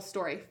the whole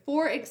story.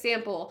 For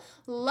example,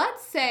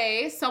 let's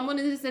say someone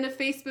is in a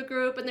Facebook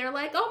group and they're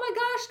like, oh my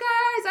gosh,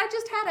 guys, I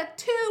just had a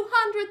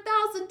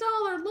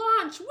 $200,000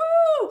 launch.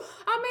 Woo!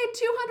 I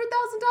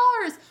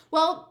made $200,000.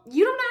 Well,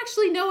 you don't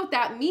actually know what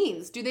that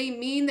means. Do they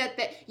mean that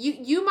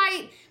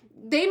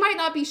they might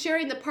not be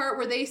sharing the part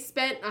where they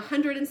spent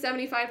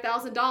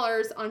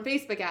 $175,000 on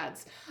Facebook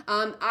ads.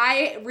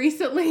 I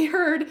recently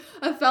heard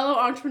a fellow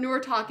entrepreneur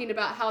talking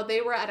about how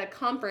they were at a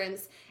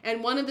conference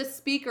and one of the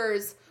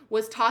speakers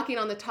was talking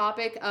on the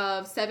topic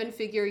of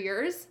 7-figure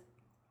years,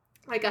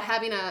 like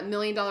having $1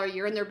 million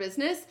year in their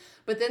business,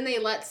 but then they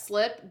let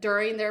slip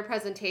during their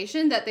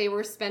presentation that they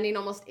were spending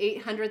almost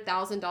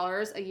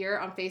 $800,000 a year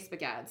on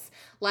Facebook ads.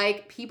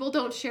 Like, people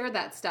don't share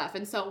that stuff.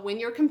 And so when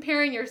you're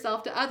comparing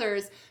yourself to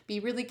others, be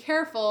really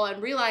careful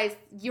and realize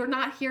you're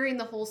not hearing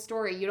the whole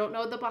story. You don't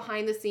know the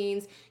behind the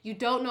scenes. You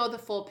don't know the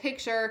full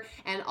picture.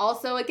 And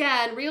also,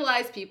 again,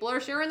 realize people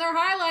are sharing their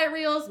highlight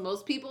reels.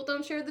 Most people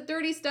don't share the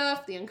dirty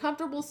stuff, the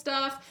uncomfortable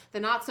stuff, the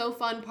not so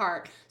fun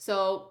part.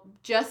 So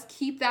just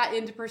keep that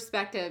into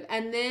perspective.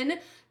 And then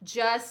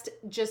just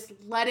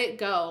let it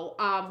go.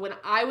 When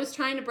I was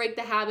trying to break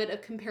the habit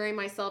of comparing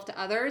myself to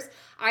others,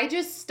 I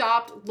just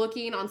stopped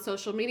looking on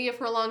social media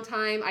for a long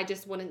time. I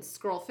just wouldn't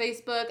scroll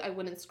Facebook. I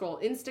wouldn't scroll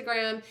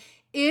Instagram.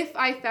 If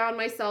I found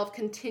myself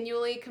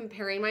continually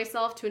comparing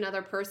myself to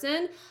another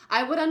person,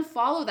 I would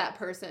unfollow that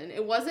person.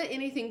 It wasn't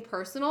anything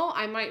personal.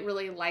 I might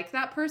really like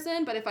that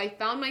person, but if I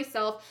found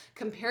myself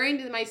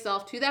comparing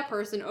myself to that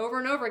person over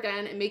and over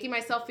again and making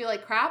myself feel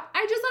like crap,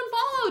 I just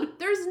unfollowed.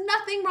 There's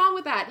nothing wrong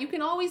with that. You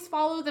can always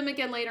follow them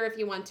again later if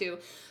you want to.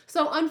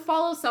 So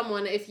unfollow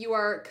someone if you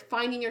are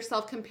finding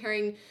yourself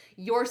comparing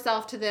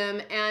yourself to them,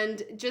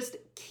 and just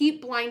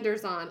keep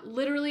blinders on.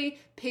 Literally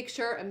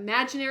picture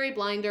imaginary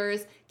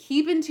blinders,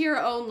 keep into your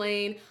own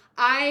lane.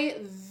 I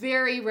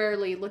very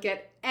rarely look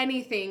at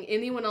anything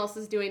anyone else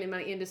is doing in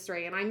my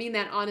industry. And I mean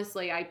that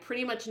honestly. I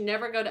pretty much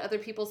never go to other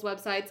people's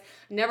websites,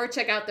 never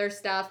check out their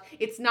stuff.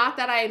 It's not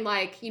that I'm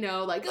like,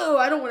 oh,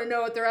 I don't want to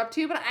know what they're up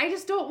to, but I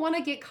just don't want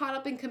to get caught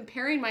up in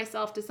comparing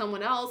myself to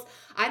someone else.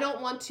 I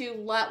don't want to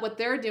let what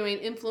they're doing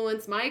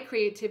influence my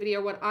creativity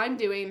or what I'm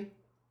doing.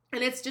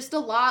 And it's just a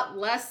lot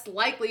less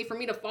likely for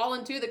me to fall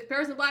into the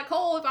comparison black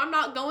hole if I'm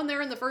not going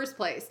there in the first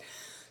place.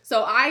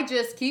 So I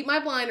just keep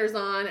my blinders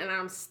on and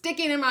I'm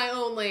sticking in my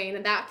own lane.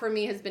 And that for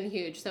me has been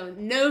huge. So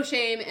no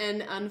shame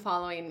in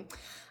unfollowing.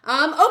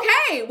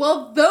 Okay,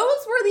 well,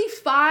 those were the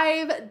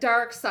 5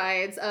 dark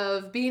sides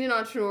of being an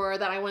entrepreneur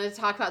that I wanted to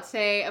talk about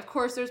today. Of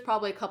course, there's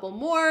probably a couple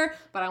more,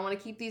 but I want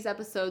to keep these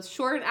episodes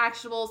short and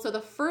actionable. So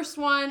the first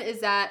one is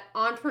that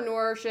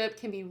entrepreneurship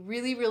can be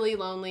really, really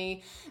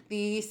lonely.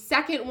 The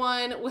second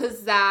one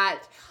was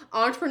that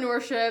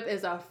entrepreneurship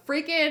is a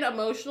freaking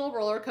emotional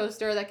roller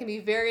coaster that can be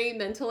very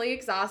mentally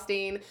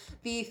exhausting.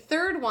 The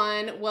third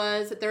one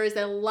was that there is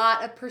a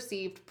lot of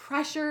perceived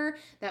pressure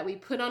that we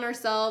put on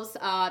ourselves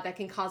that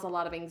can cause a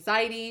lot of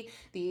anxiety.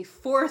 The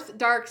fourth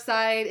dark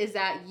side is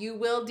that you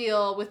will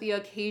deal with the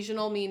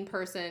occasional mean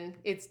person.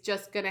 It's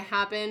just going to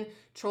happen.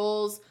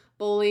 Trolls,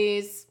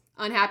 bullies,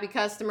 unhappy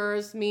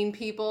customers, mean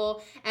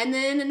people. And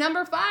then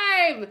number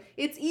 5,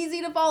 it's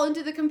easy to fall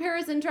into the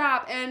comparison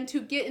trap and to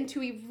get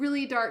into a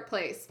really dark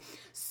place.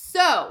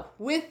 So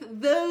with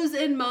those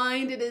in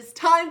mind, it is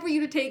time for you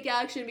to take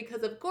action,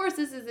 because of course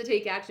this is the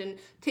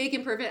Take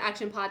Imperfect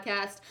Action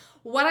podcast.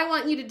 What I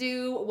want you to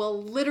do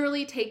will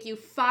literally take you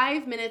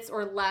 5 minutes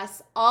or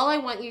less. All I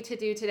want you to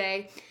do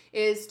today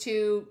is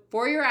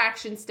for your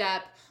action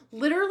step,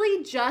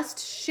 literally just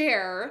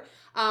share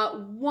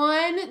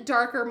one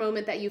darker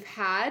moment that you've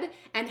had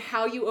and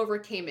how you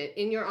overcame it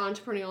in your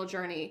entrepreneurial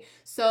journey.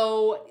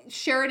 So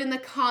share it in the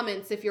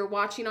comments if you're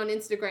watching on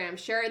Instagram.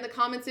 Share it in the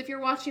comments if you're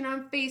watching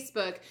on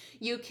Facebook.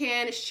 You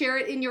can share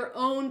it in your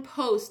own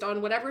post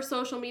on whatever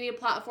social media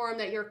platform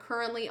that you're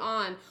currently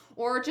on,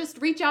 or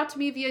just reach out to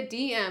me via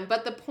DM.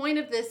 But the point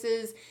of this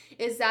is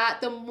that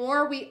the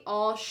more we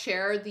all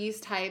share these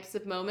types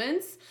of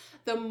moments,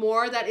 the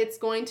more that it's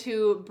going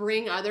to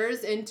bring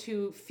others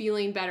into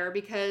feeling better.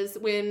 Because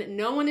when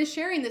no one is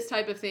sharing this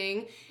type of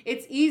thing,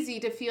 it's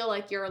easy to feel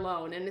like you're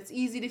alone, and it's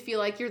easy to feel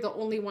like you're the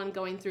only one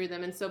going through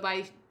them. And so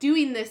by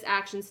doing this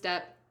action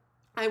step,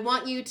 I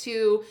want you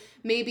to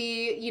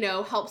maybe,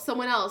 help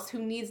someone else who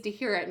needs to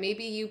hear it.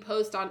 Maybe you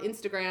post on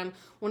Instagram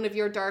one of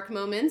your dark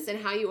moments and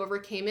how you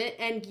overcame it,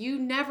 and you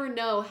never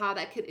know how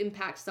that could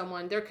impact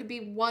someone. There could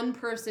be one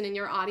person in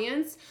your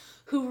audience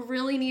who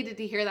really needed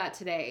to hear that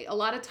today. A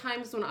lot of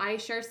times when I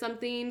share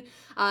something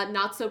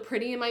not so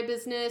pretty in my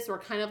business, or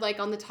kind of like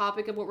on the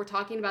topic of what we're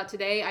talking about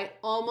today, I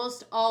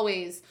almost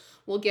always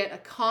will get a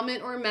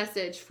comment or a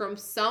message from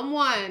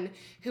someone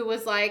who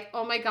was like,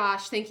 oh my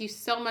gosh, thank you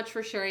so much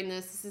for sharing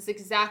this. This is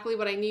exactly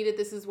what I needed.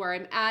 This is where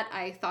I'm at.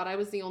 I thought I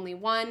was the only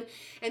one.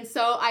 And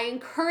so I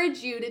encourage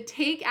you to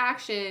take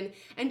action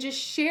and just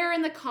share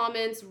in the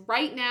comments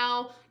right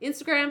now,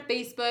 Instagram,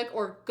 Facebook,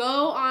 or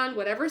go on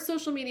whatever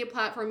social media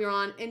platform you're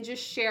on and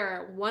just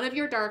share one of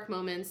your dark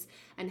moments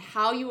and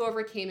how you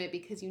overcame it,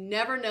 because you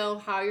never know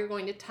how you're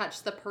going to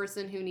touch the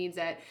person who needs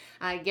it.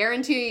 I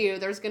guarantee you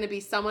there's going to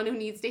be someone who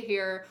needs to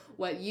hear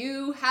what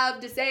you have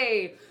to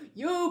say.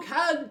 You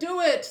can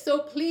do it, so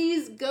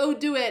please go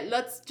do it.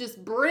 Let's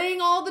just bring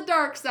all the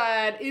dark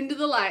side into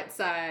the light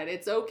side.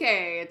 It's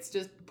okay. It's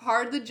just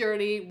part of the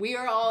journey. We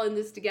are all in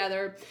this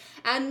together.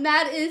 And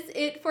that is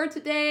it for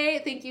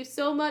today. Thank you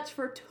so much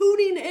for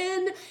tuning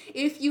in.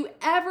 If you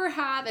ever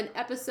have an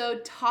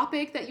episode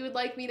topic that you would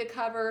like me to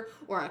cover,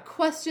 or a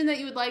question that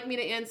you would like me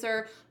to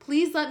answer,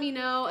 please let me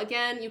know.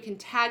 Again, you can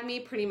tag me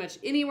pretty much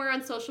anywhere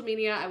on social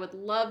media. I would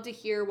love to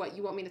hear what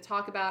you want me to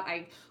talk about.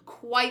 I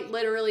quite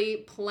literally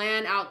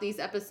plan out these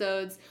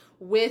episodes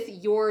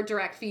with your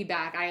direct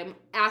feedback. I am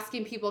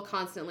asking people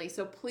constantly,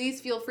 so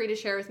please feel free to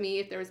share with me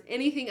if there's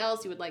anything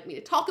else you would like me to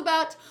talk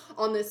about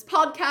on this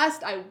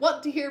podcast. I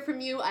want to hear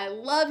from you. I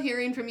love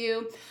hearing from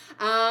you.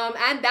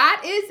 And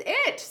that is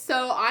it.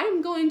 So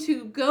I'm going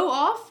to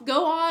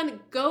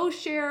go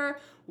share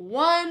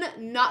one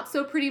not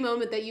so pretty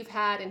moment that you've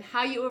had and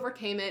how you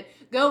overcame it.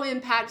 Go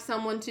impact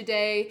someone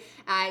today.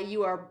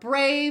 You are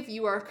brave.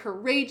 You are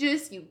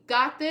courageous. You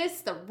got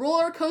this. The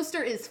roller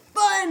coaster is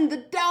fun.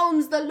 The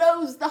downs, the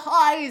lows, the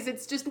highs.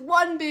 It's just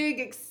one big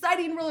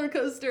exciting roller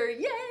coaster.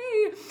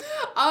 Yay!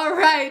 All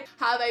right.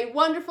 Have a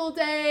wonderful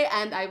day,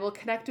 and I will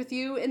connect with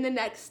you in the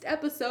next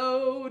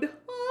episode.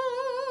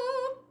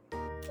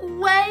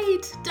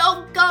 Wait,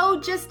 don't go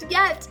just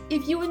yet.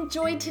 If you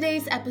enjoyed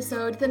today's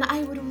episode, then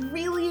I would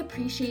really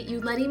appreciate you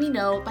letting me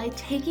know by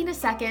taking a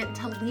second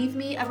to leave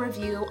me a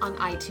review on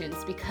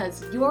iTunes,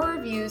 because your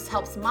reviews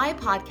helps my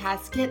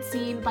podcast get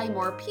seen by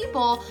more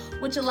people,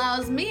 which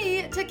allows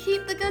me to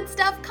keep the good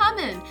stuff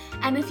coming.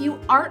 And if you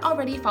aren't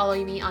already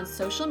following me on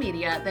social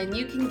media, then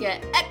you can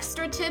get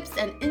extra tips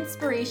and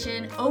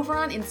inspiration over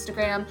on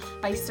Instagram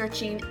by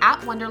searching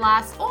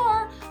 @Wonderlass,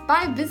 or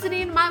by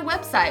visiting my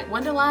website,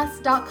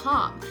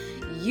 wonderlass.com.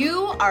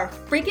 You are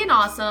freaking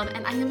awesome,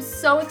 and I am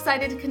so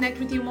excited to connect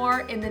with you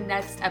more in the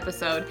next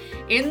episode.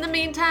 In the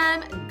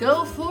meantime,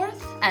 go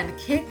forth and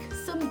kick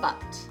some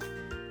butt.